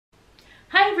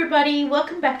Hi everybody,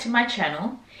 welcome back to my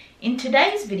channel. In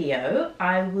today's video,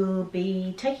 I will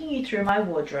be taking you through my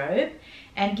wardrobe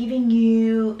and giving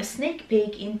you a sneak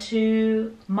peek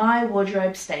into my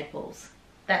wardrobe staples.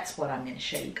 That's what I'm going to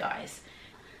show you guys.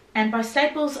 And by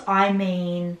staples, I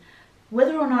mean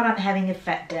whether or not I'm having a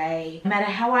fat day, no matter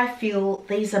how I feel,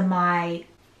 these are my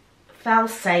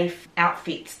fail-safe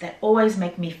outfits that always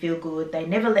make me feel good. They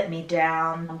never let me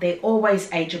down. They're always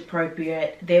age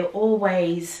appropriate. They're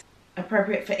always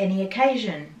appropriate for any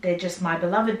occasion. They're just my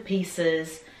beloved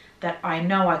pieces that I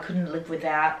know I couldn't live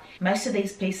without. Most of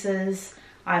these pieces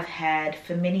I've had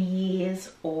for many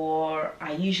years, or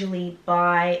I usually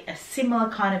buy a similar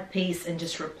kind of piece and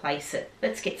just replace it.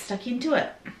 Let's get stuck into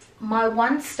it. My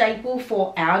one staple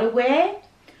for outerwear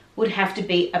would have to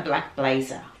be a black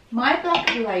blazer. My black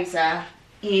blazer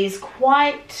is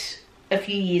quite a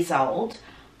few years old.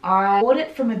 I bought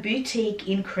it from a boutique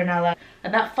in Cronulla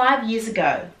about 5 years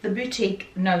ago. The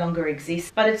boutique no longer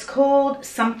exists, but it's called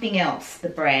Something Else, the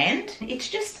brand. It's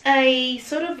just a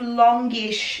sort of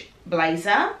longish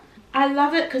blazer. I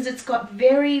love it because it's got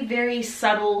very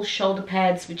subtle shoulder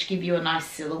pads which give you a nice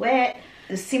silhouette.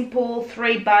 The simple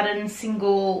 3-button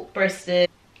single-breasted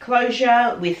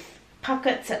closure with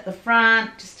pockets at the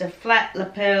front, just a flat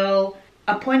lapel.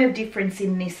 A point of difference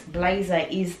in this blazer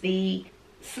is the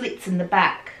slits in the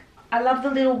back. I love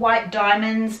the little white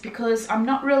diamonds because I'm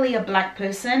not really a black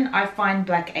person. I find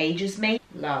black ages me.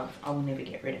 Love, I will never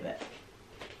get rid of it.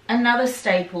 Another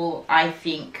staple, I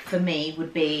think, for me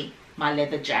would be my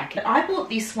leather jacket. I bought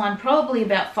this one probably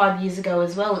about 5 years ago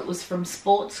as well. It was from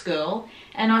Sports Girl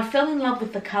and I fell in love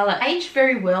with the colour. It aged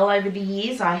very well over the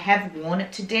years. I have worn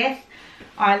it to death.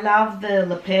 I love the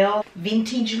lapel,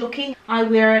 vintage looking. I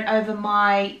wear it over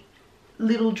my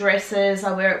little dresses.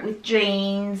 I wear it with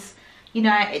jeans. You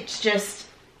know, it's just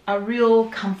a real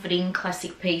comforting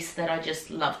classic piece that I just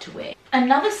love to wear.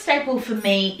 Another staple for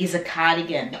me is a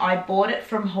cardigan. I bought it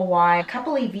from Hawaii a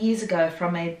couple of years ago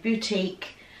from a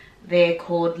boutique there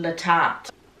called La Tarte.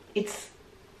 It's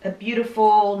a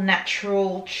beautiful,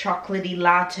 natural, chocolatey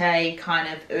latte kind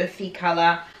of earthy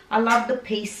color. I love the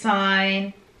peace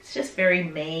sign. It's just very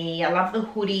me. I love the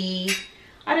hoodie.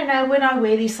 I don't know, when I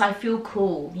wear this I feel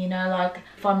cool, you know, like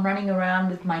if I'm running around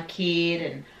with my kid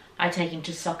and I take him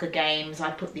to soccer games,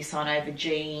 I put this on over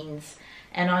jeans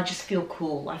and I just feel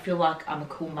cool. I feel like I'm a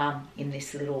cool mum in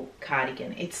this little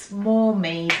cardigan. It's more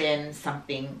me than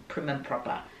something prim and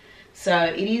proper. So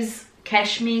it is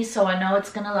cashmere, so I know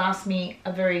it's going to last me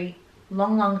a very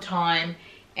long time,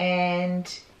 and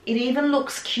it even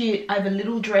looks cute over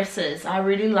little dresses. I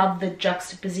really love the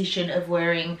juxtaposition of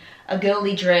wearing a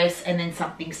girly dress and then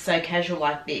something so casual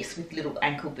like this with little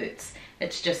ankle boots.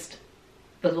 It's just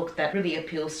the look that really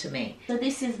appeals to me. So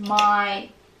this is my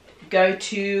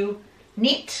go-to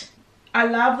knit. I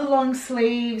love the long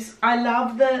sleeves. I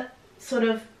love the sort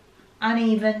of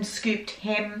uneven scooped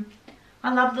hem.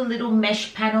 I love the little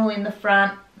mesh panel in the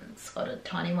front. It's got a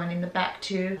tiny one in the back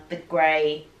too. The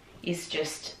grey is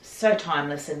just so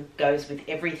timeless and goes with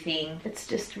everything. It's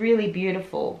just really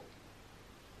beautiful.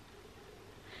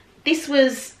 This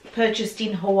was purchased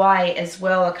in Hawaii as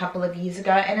well a couple of years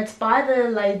ago, and it's by the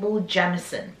label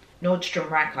Jamison. Nordstrom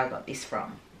Rack I got this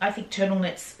from. I think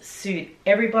turtlenecks suit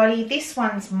everybody. This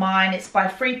one's mine. It's by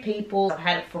Free People. I've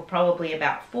had it for probably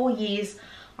about 4 years.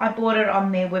 I bought it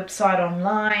on their website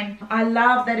online. I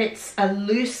love that it's a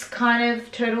loose kind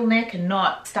of turtleneck and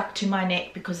not stuck to my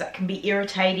neck because that can be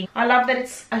irritating. I love that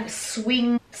it's a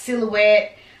swing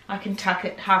silhouette. I can tuck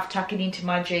it, half tuck it into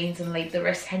my jeans and leave the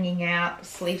rest hanging out. The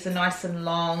sleeves are nice and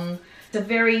long. It's a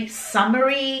very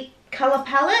summery color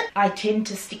palette. I tend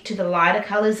to stick to the lighter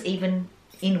colors even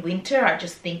in winter. I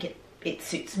just think it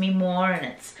suits me more and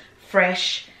it's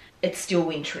fresh. It's still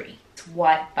wintry. It's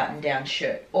white button-down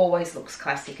shirt. Always looks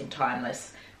classic and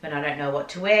timeless. When I don't know what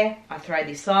to wear, I throw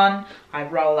this on. I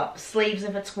roll up the sleeves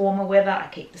if it's warmer weather. I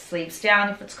keep the sleeves down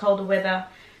if it's colder weather.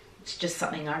 It's just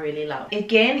something I really love.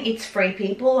 Again, it's Free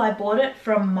People. I bought it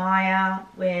from Maya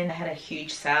when they had a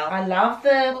huge sale. I love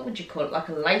the, what would you call it, like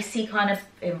a lacy kind of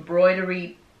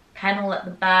embroidery panel at the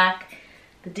back.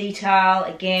 The detail,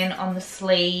 again, on the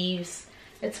sleeves.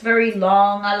 It's very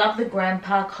long. I love the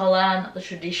grandpa collar, not the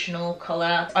traditional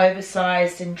collar. It's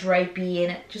oversized and drapey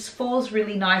and it just falls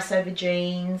really nice over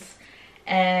jeans.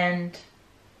 And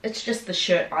it's just the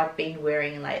shirt I've been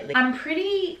wearing lately. I'm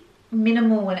pretty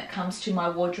minimal when it comes to my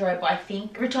wardrobe, I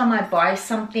think. Every time I buy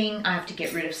something, I have to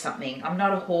get rid of something. I'm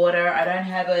not a hoarder. I don't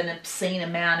have an obscene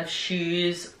amount of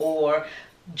shoes or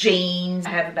jeans. I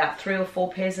have about 3 or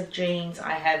 4 pairs of jeans.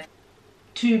 I have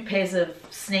 2 pairs of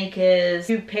sneakers,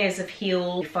 2 pairs of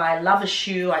heels. If I love a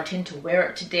shoe, I tend to wear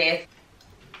it to death.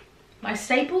 My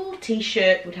staple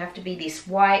t-shirt would have to be this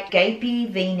white gapey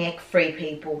v-neck Free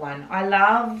People one. I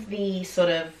love the sort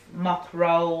of mock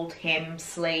rolled hem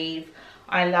sleeve.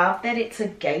 I love that it's a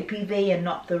gapey V and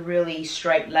not the really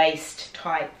straight-laced,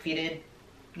 tight-fitted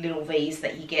little V's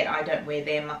that you get. I don't wear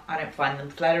them. I don't find them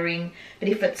flattering. But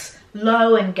if it's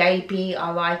low and gapey,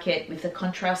 I like it with a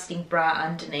contrasting bra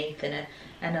underneath and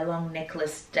a long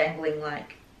necklace dangling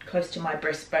like close to my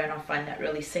breastbone. I find that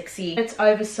really sexy. It's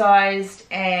oversized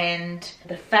and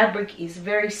the fabric is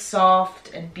very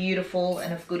soft and beautiful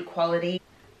and of good quality.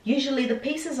 Usually the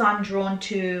pieces I'm drawn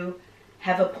to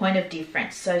have a point of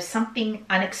difference, so something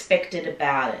unexpected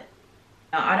about it.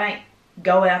 Now, I don't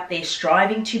go out there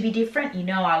striving to be different. You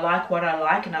know, I like what I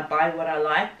like and I buy what I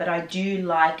like, but I do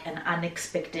like an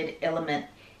unexpected element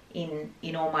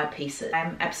in all my pieces.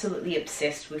 I'm absolutely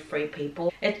obsessed with Free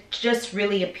People. It just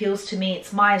really appeals to me.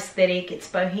 It's my aesthetic. It's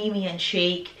bohemian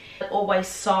chic, always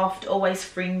soft, always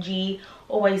fringy,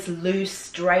 always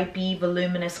loose, drapey,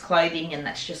 voluminous clothing, and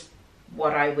that's just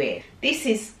what I wear. This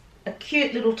is a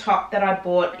cute little top that I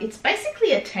bought. It's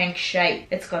basically a tank shape.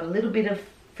 It's got a little bit of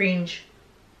fringe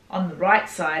on the right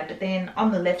side, but then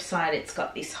on the left side it's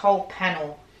got this whole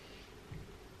panel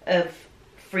of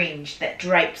fringe that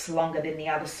drapes longer than the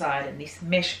other side, and this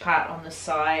mesh part on the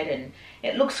side, and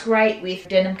it looks great with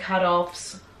denim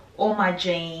cutoffs or my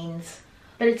jeans.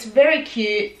 But it's very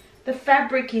cute. The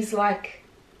fabric is like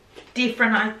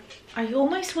different. I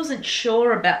almost wasn't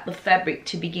sure about the fabric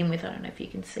to begin with. I don't know if you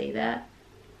can see that.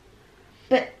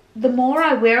 But the more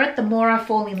I wear it, the more I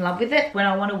fall in love with it when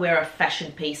I want to wear a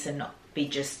fashion piece and not be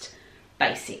just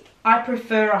basic. I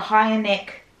prefer a higher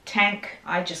neck tank.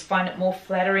 I just find it more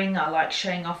flattering. I like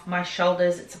showing off my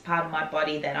shoulders. It's a part of my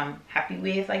body that I'm happy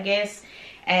with, I guess.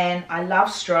 And I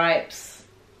love stripes.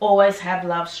 Always have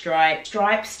loved stripes.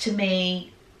 Stripes to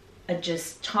me are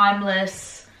just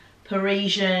timeless,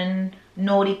 Parisian,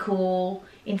 nautical.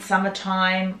 In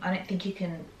summertime, I don't think you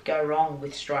can go wrong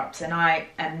with stripes. And I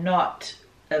am not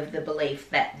of the belief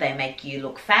that they make you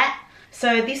look fat.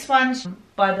 So this one's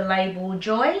by the label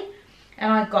Joy,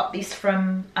 and I got this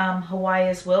from Hawaii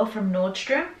as well, from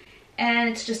Nordstrom, and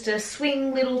it's just a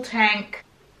swing little tank,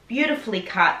 beautifully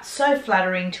cut, so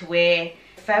flattering to wear.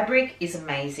 The fabric is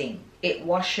amazing. It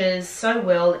washes so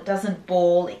well, it doesn't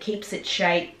ball, it keeps its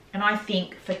shape, and I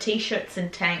think for t-shirts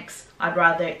and tanks I'd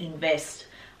rather invest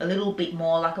a little bit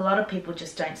more. Like, a lot of people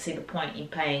just don't see the point in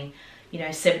paying, you know,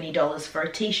 $70 for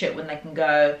a t-shirt when they can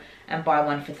go and buy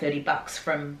one for 30 bucks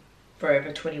from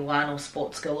Forever 21 or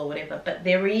Sports Girl or whatever. But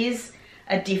there is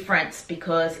a difference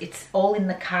because it's all in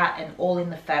the cut and all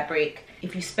in the fabric.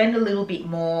 If you spend a little bit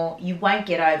more, you won't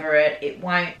get over it. It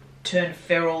won't turn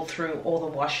feral through all the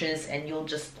washes, and you'll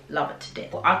just love it to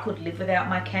death. I could live without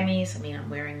my camis. I mean,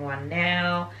 I'm wearing one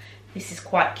now. This is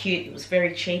quite cute. It was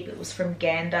very cheap. It was from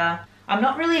Ghanda. I'm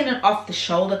not really an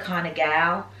off-the-shoulder kind of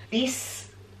gal. This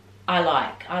I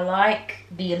like. I like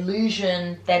the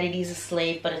illusion that it is a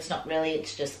sleeve, but it's not really.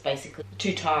 It's just basically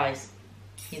two ties,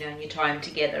 you know, and you tie them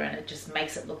together and it just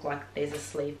makes it look like there's a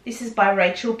sleeve. This is by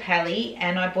Rachel Pally,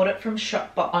 and I bought it from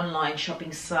Shopbot, online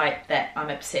shopping site that I'm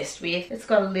obsessed with. It's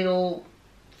got a little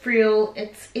frill.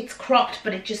 It's cropped,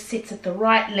 but it just sits at the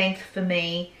right length for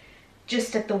me,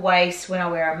 just at the waist. When I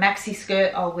wear a maxi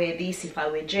skirt, I'll wear this. If I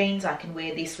wear jeans, I can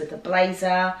wear this with a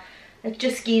blazer. It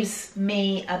just gives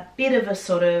me a bit of a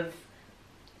sort of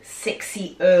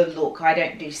sexy-er look. I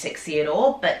don't do sexy at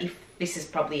all, but if this is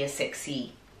probably as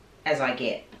sexy as I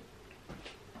get.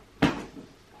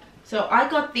 So I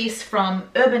got this from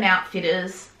Urban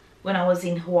Outfitters when I was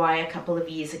in Hawaii a couple of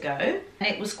years ago, and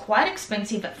it was quite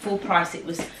expensive at full price. It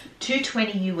was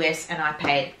 $220 US, and I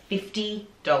paid $50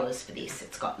 for this.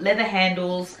 It's got leather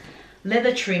handles,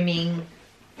 leather trimming,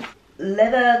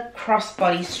 leather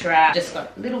crossbody strap, just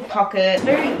got a little pocket,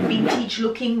 very vintage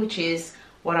looking, which is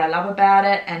what I love about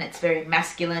it, and it's very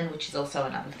masculine, which is also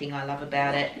another thing I love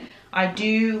about it. I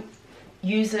do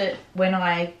use it when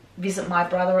I visit my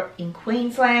brother in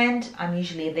Queensland. I'm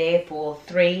usually there for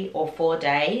 3 or 4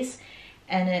 days,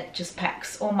 and it just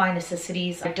packs all my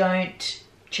necessities. I don't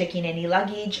check in any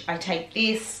luggage. I take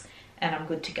this and I'm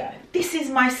good to go. This is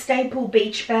my staple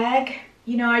beach bag.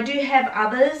 You know, I do have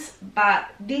others, but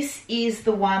this is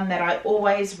the one that I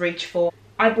always reach for.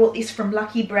 I bought this from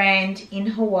Lucky Brand in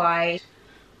Hawaii.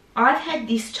 I've had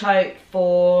this tote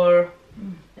for,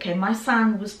 okay, my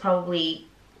son was probably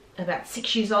about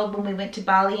 6 years old when we went to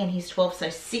Bali, and he's 12, so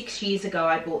 6 years ago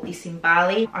I bought this in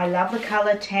Bali. I love the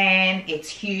color tan. It's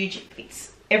huge. It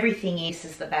fits everything. This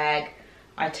is the bag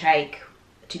I take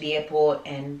to the airport,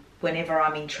 and whenever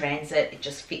I'm in transit, it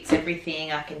just fits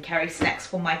everything. I can carry snacks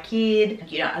for my kid,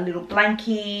 you know, a little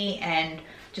blankie, and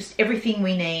just everything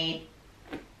we need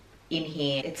in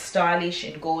here. It's stylish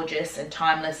and gorgeous and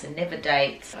timeless and never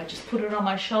dates. I just put it on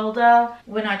my shoulder.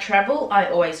 When I travel, I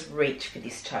always reach for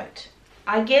this tote.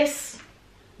 I guess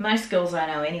most girls I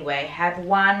know anyway have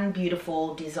one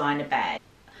beautiful designer bag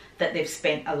that they've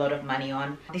spent a lot of money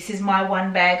on. This is my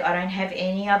one bag. I don't have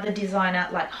any other designer,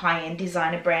 like high-end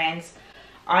designer brands.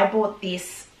 I bought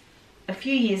this a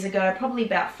few years ago, probably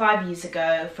about 5 years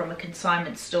ago, from a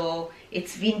consignment store.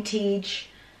 It's vintage,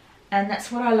 and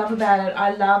that's what I love about it.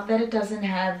 I love that it doesn't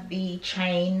have the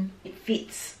chain. It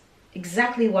fits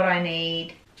exactly what I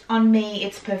need. On me,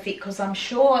 it's perfect because I'm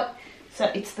short,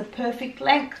 so it's the perfect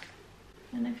length.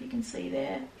 I don't know if you can see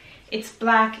there. It's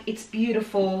black, it's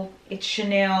beautiful, it's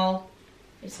Chanel.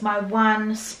 It's my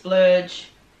one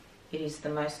splurge. It is the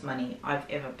most money I've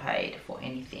ever paid for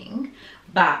anything,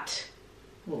 but,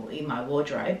 well, in my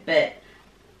wardrobe, but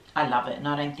I love it and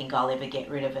I don't think I'll ever get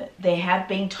rid of it. There have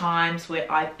been times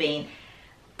where I've been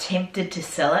tempted to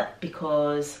sell it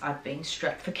because I've been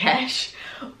strapped for cash,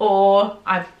 or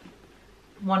I've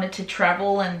wanted to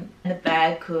travel and the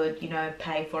bag could, you know,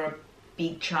 pay for a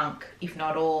big chunk, if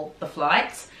not all, the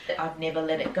flights. I've never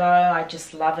let it go. I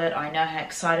just love it. I know how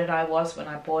excited I was when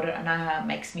I bought it. I know how it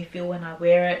makes me feel when I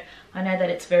wear it. I know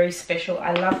that it's very special.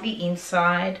 I love the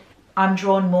inside. I'm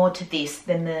drawn more to this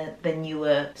than the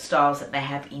newer styles that they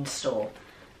have in store.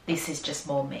 This is just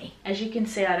more me. As you can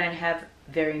see, I don't have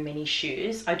very many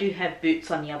shoes. I do have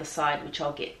boots on the other side, which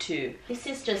I'll get to. This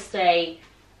is just a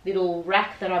little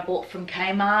rack that I bought from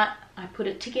Kmart. I put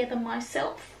it together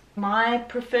myself. My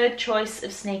preferred choice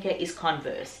of sneaker is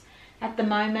Converse. At the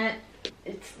moment,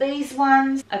 it's these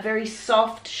ones, a very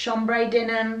soft chambray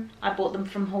denim. I bought them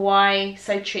from Hawaii,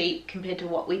 so cheap compared to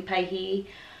what we pay here.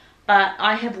 But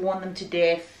I have worn them to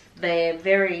death. They're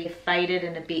very faded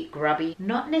and a bit grubby.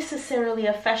 Not necessarily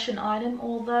a fashion item,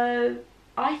 although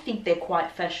I think they're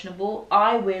quite fashionable.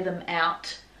 I wear them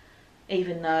out,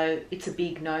 even though it's a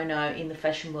big no-no in the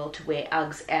fashion world to wear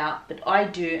Uggs out, but I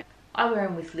do. I wear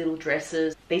them with little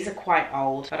dresses. These are quite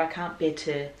old, but I can't bear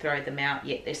to throw them out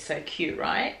yet. They're so cute,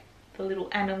 right? The little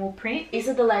animal print. These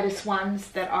are the latest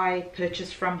ones that I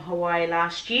purchased from Hawaii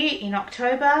last year in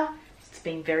October. It's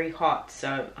been very hot,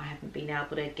 so I haven't been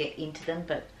able to get into them,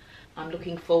 but I'm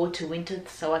looking forward to winter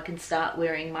so I can start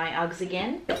wearing my Uggs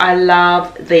again. I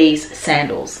love these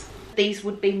sandals. These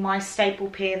would be my staple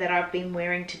pair that I've been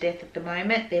wearing to death at the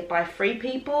moment. They're by Free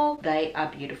People. They are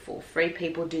beautiful. Free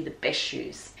People do the best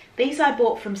shoes. These I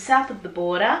bought from south of the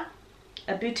border,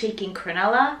 a boutique in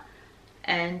Cronulla,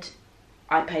 and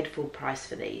I paid full price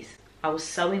for these. I was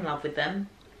so in love with them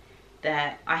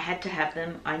that I had to have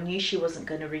them. I knew she wasn't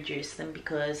going to reduce them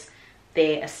because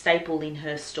they're a staple in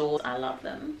her store. I love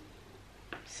them.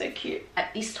 So cute.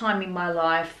 At this time in my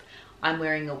life, I'm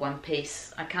wearing a one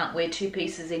piece. I can't wear two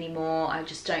pieces anymore. I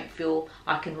just don't feel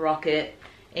I can rock it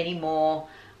anymore.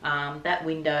 That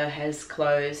window has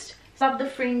closed. Love the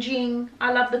fringing.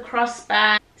 I love the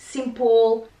crossback.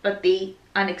 Simple, but the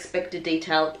unexpected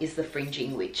detail is the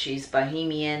fringing, which is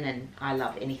bohemian, and I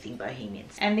love anything bohemian.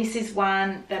 And this is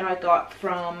one that I got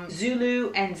from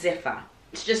Zulu and Zephyr.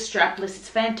 It's just strapless. It's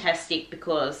fantastic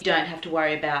because you don't have to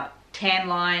worry about tan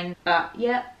line. But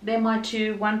yeah, they're my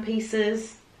two one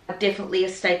pieces. Definitely a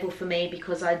staple for me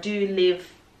because I do live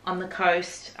on the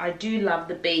coast. I do love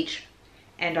the beach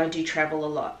and I do travel a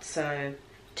lot, so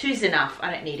two's enough.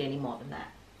 I don't need any more than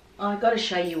that. Oh, I've got to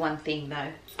show you one thing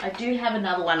though. I do have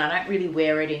another one. I don't really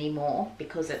wear it anymore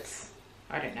because it's,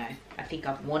 I don't know, I think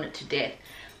I've worn it to death.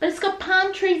 But it's got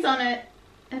palm trees on it,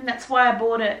 and that's why I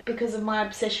bought it, because of my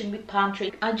obsession with palm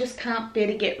trees. I just can't bear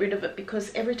to get rid of it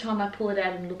because every time I pull it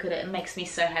out and look at it, it makes me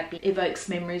so happy. It evokes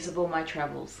memories of all my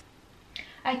travels.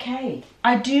 Okay,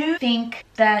 I do think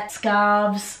that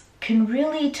scarves can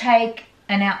really take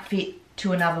an outfit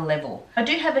to another level. I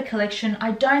do have a collection.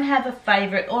 I don't have a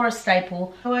favorite or a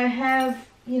staple. So I have,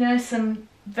 you know, some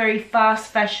very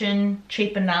fast fashion,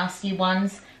 cheap and nasty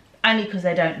ones, only because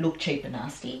they don't look cheap and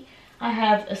nasty. I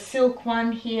have a silk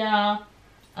one here.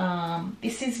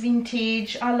 This is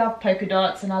vintage. I love polka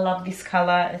dots and I love this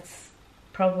color. It's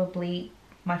probably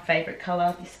my favorite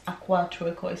color, this aqua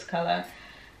turquoise color.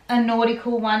 A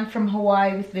nautical one from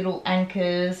Hawaii with little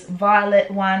anchors.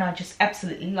 Violet one. I just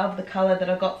absolutely love the color that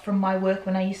I got from my work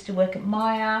when I used to work at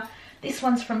Maya. This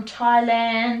one's from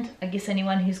Thailand. I guess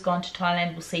anyone who's gone to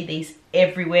Thailand will see these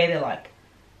everywhere. They're like,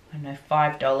 I don't know,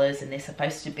 $5, and they're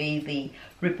supposed to be the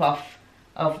rip-off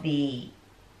of the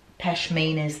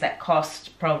pashminas that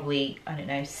cost probably, I don't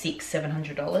know,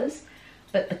 $600-700.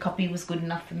 But the copy was good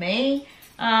enough for me.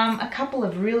 A couple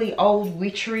of really old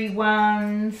witchery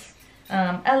ones.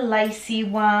 A lacy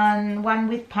one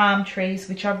with palm trees,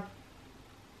 which I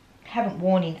haven't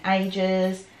worn in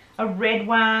ages. a red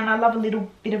one. I love a little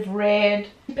bit of red.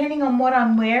 Depending on what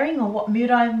I'm wearing or what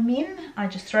mood I'm in, I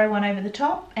just throw one over the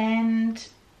top and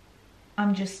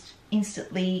I'm just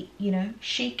instantly, you know,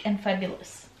 chic and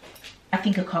fabulous. I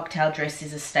think a cocktail dress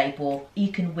is a staple.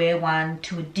 You can wear one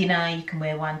to a dinner, you can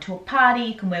wear one to a party,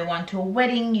 you can wear one to a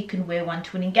wedding, you can wear one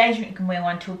to an engagement, you can wear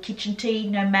one to a kitchen tea.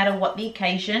 No matter what the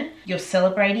occasion you're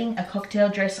celebrating, a cocktail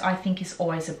dress I think is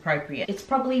always appropriate. It's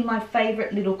probably my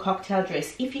favorite little cocktail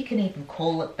dress, if you can even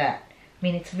call it that. I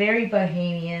mean, it's very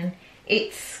bohemian.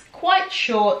 It's quite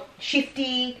short,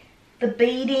 shifty. The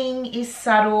beading is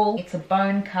subtle. It's a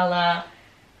bone color.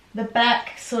 The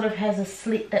back sort of has a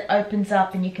slit that opens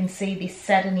up and you can see this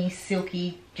satiny,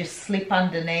 silky just slip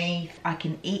underneath. I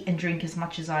can eat and drink as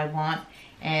much as I want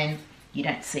and you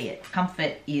don't see it.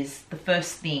 Comfort is the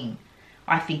first thing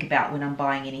I think about when I'm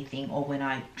buying anything or when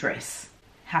I dress.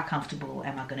 How comfortable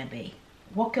am I going to be?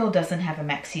 What girl doesn't have a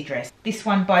maxi dress? This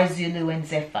one by Zulu and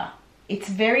Zephyr. It's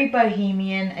very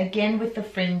bohemian, again with the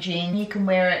fringing. You can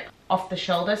wear it off the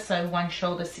shoulder, so one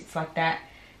shoulder sits like that.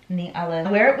 And the other.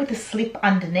 Wear it with a slip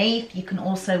underneath. You can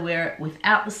also wear it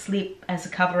without the slip as a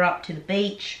cover up to the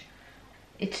beach.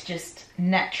 It's just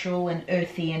natural and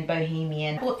earthy and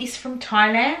bohemian. I bought this from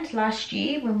Thailand last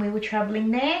year when we were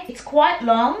traveling there. It's quite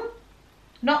long,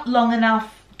 not long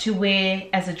enough to wear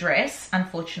as a dress,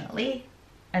 unfortunately,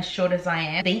 as short as I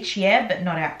am. Beach, yeah, but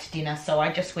not out to dinner, so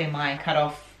I just wear my cut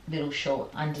off little short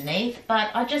underneath.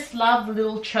 But I just love the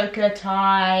little choker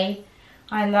tie.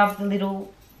 I love the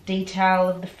little detail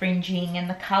of the fringing and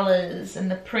the colors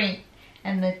and the print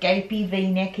and the gapey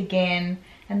v-neck again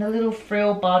and the little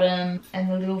frill bottom and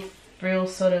the little frill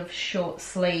sort of short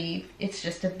sleeve. It's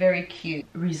just a very cute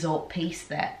resort piece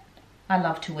that I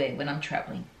love to wear when I'm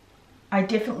traveling. I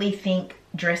definitely think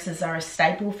dresses are a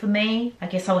staple for me. I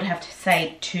guess I would have to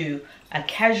say to a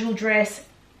casual dress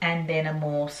and then a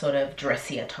more sort of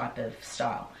dressier type of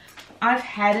style. I've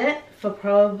had it for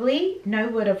probably, no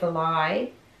word of a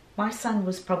lie, my son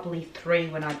was probably 3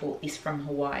 when I bought this from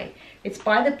Hawaii. It's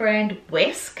by the brand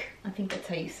Wesk. I think that's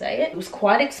how you say it. It was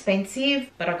quite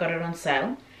expensive, but I got it on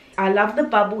sale. I love the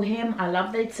bubble hem. I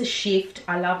love that it's a shift.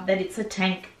 I love that it's a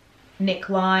tank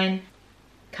neckline.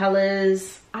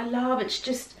 Colors. I love it's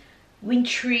just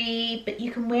wintry, but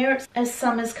you can wear it as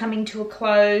summer's coming to a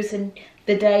close and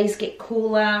the days get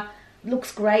cooler. It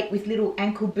looks great with little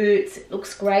ankle boots. It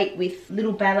looks great with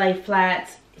little ballet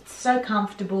flats. It's so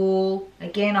comfortable.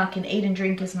 Again, I can eat and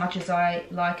drink as much as I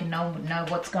like and no one would know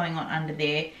what's going on under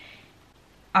there.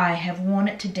 I have worn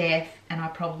it to death and I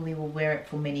probably will wear it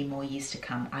for many more years to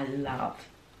come. I love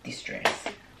this dress.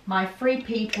 My Free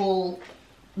People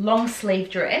long sleeve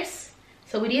dress.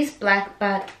 So it is black,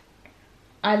 but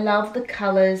I love the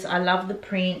colors. I love the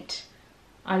print.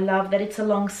 I love that it's a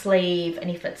long sleeve, and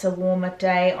if it's a warmer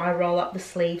day, I roll up the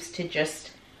sleeves to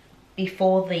just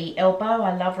before the elbow.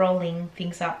 I love rolling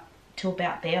things up to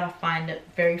about there. I find it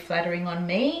very flattering on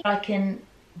me. I can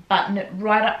button it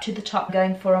right up to the top,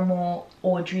 going for a more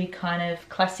Audrey kind of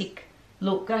classic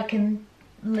look. I can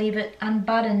leave it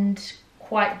unbuttoned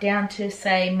quite down to,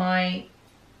 say, my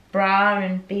bra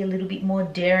and be a little bit more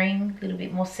daring, a little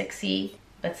bit more sexy.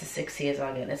 That's as sexy as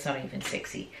I get. That's not even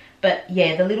sexy. But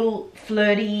yeah, the little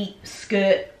flirty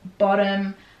skirt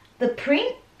bottom. The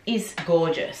print is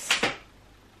gorgeous.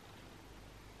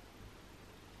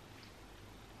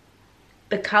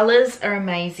 The colors are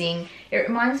amazing. It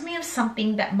reminds me of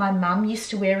something that my mum used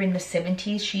to wear in the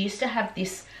 70s. She used to have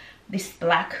this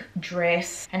black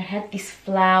dress and had this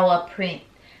flower print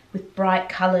with bright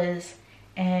colors.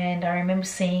 And I remember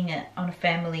seeing it on a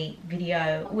family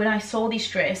video. When I saw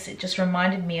this dress, it just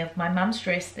reminded me of my mum's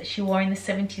dress that she wore in the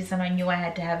 70s, and I knew I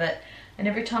had to have it. And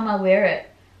every time I wear it,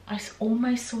 I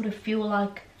almost sort of feel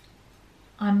like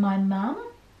I'm my mum.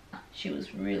 She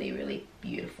was really, really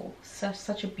beautiful.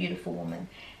 Such a beautiful woman.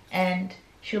 And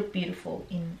she looked beautiful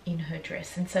in her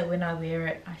dress. And so when I wear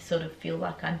it, I sort of feel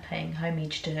like I'm paying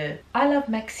homage to her. I love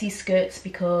maxi skirts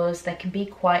because they can be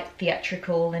quite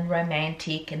theatrical and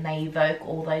romantic, and they evoke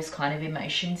all those kind of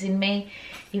emotions in me,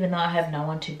 even though I have no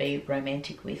one to be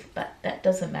romantic with. But that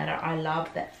doesn't matter. I love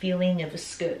that feeling of a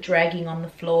skirt dragging on the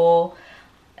floor.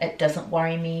 It doesn't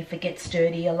worry me if it gets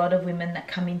dirty. A lot of women that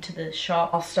come into the shop,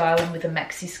 I'll style them with a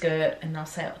maxi skirt and they'll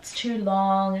say, oh, it's too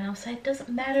long. And I'll say, it doesn't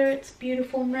matter, it's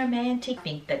beautiful and romantic. I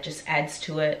think that just adds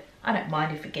to it. I don't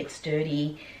mind if it gets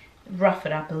dirty, rough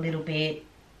it up a little bit.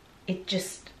 It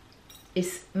just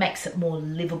makes it more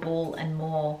livable and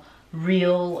more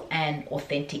real and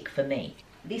authentic for me.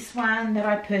 This one that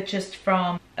I purchased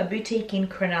from a boutique in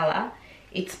Cronulla.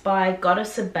 It's by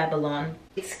Goddess of Babylon.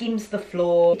 It skims the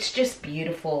floor. It's just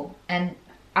beautiful. And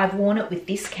I've worn it with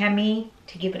this cami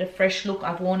to give it a fresh look.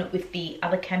 I've worn it with the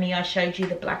other cami I showed you,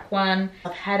 the black one.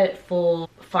 I've had it for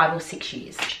 5 or 6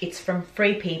 years. It's from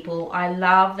Free People. I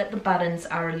love that the buttons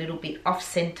are a little bit off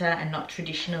center and not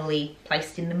traditionally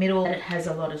placed in the middle. It has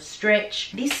a lot of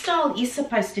stretch. This style is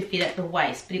supposed to fit at the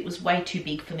waist, but it was way too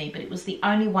big for me, but it was the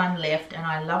only one left and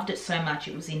I loved it so much.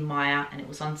 It was in Maya and it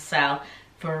was on sale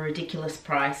for a ridiculous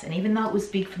price, and even though it was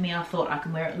big for me, I thought I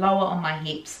can wear it lower on my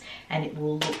hips and it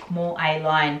will look more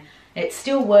A-line. It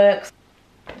still works.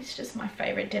 It's just my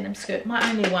favorite denim skirt, my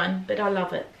only one, but I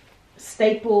love it.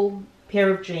 Staple pair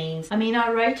of jeans. I mean,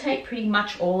 I rotate pretty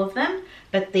much all of them,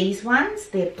 but these ones,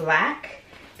 they're black,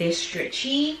 they're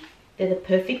stretchy, they're the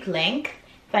perfect length.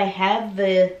 They have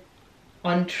the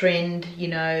on-trend, you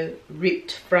know,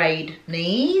 ripped, frayed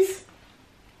knees.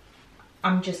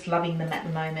 I'm just loving them at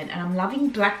the moment, and I'm loving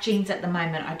black jeans at the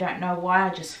moment. I don't know why, I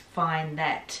just find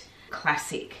that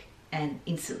classic and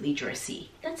instantly dressy.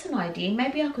 That's an idea.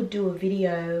 Maybe I could do a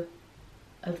video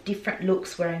of different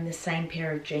looks wearing the same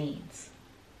pair of jeans.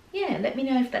 Yeah, let me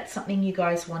know if that's something you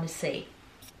guys want to see.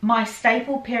 My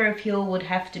staple pair of heel would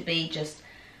have to be just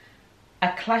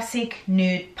a classic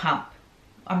nude pump.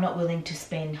 I'm not willing to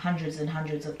spend hundreds and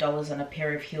hundreds of dollars on a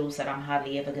pair of heels that I'm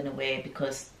hardly ever going to wear,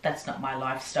 because that's not my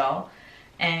lifestyle.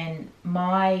 And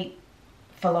my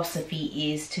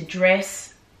philosophy is to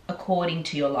dress according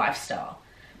to your lifestyle.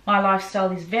 My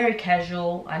lifestyle is very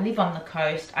casual. I live on the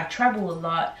coast. I travel a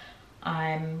lot.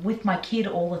 I'm with my kid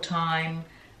all the time.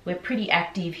 We're pretty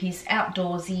active. He's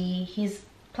outdoorsy. He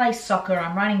plays soccer.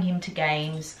 I'm running him to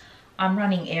games. I'm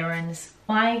running errands.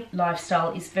 My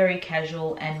lifestyle is very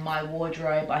casual, and my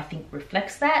wardrobe, I think,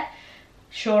 reflects that.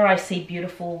 Sure, I see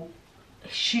beautiful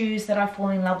shoes that I fall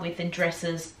in love with and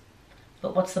dresses,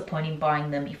 but what's the point in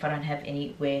buying them if I don't have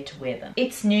anywhere to wear them?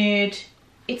 It's nude,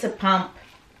 it's a pump,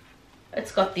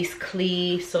 it's got this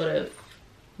clear sort of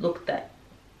look that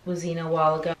was in a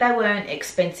while ago. They weren't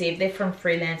expensive, they're from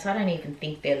Freelance. I don't even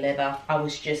think they're leather. I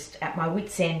was just at my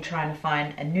wit's end trying to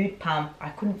find a nude pump. I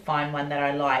couldn't find one that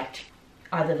I liked.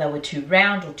 Either they were too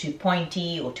round or too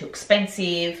pointy or too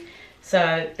expensive.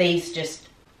 So these just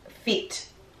fit.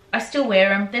 I still wear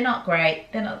them. They're not great.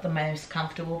 They're not the most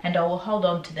comfortable. And I will hold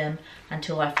on to them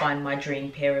until I find my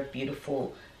dream pair of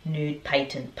beautiful nude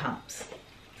patent pumps.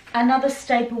 Another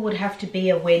staple would have to be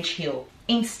a wedge heel.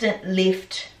 Instant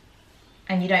lift,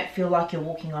 and you don't feel like you're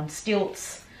walking on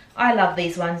stilts. I love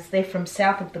these ones. They're from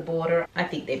south of the border. I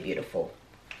think they're beautiful.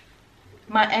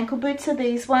 My ankle boots are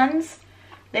these ones.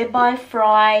 They're by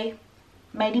Fry,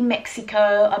 made in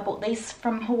Mexico. I bought these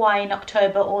from Hawaii in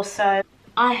October also.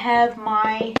 I have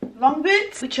my long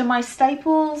boots, which are my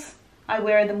staples. I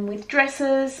wear them with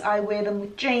dresses, I wear them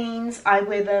with jeans, I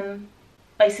wear them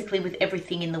basically with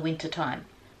everything in the winter time.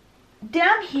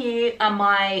 Down here are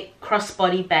my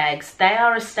crossbody bags. They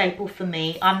are a staple for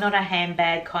me. I'm not a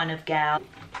handbag kind of gal.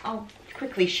 I'll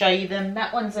quickly show you them.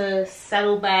 That one's a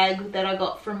saddle bag that I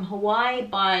got from Hawaii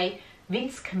by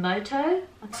vids.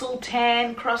 It's all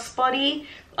tan crossbody.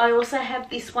 I also have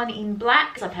this one in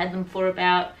black. I've had them for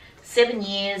about 7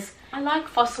 years. I like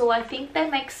Fossil. I think they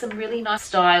make some really nice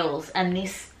styles, and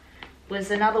this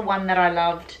was another one that I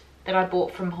loved that I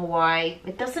bought from Hawaii.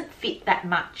 It doesn't fit that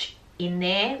much in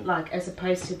there, like as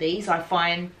opposed to these. I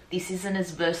find this isn't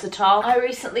as versatile. I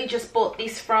recently just bought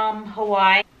this from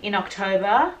Hawaii in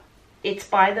October. It's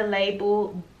by the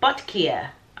label Botkia.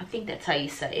 I think that's how you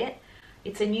say it.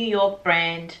 It's a New York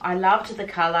brand. I loved the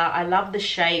color. I love the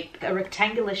shape. A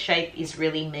rectangular shape is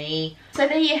really me. So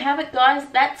there you have it, guys.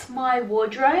 That's my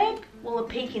wardrobe. Well, a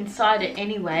peek inside it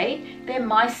anyway. They're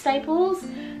my staples.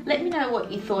 Let me know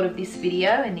what you thought of this video,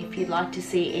 and if you'd like to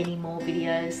see any more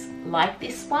videos like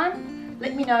this one.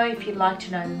 Let me know if you'd like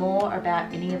to know more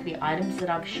about any of the items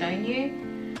that I've shown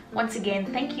you. Once again,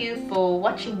 thank you for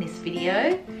watching this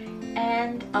video,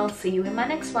 and I'll see you in my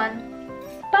next one.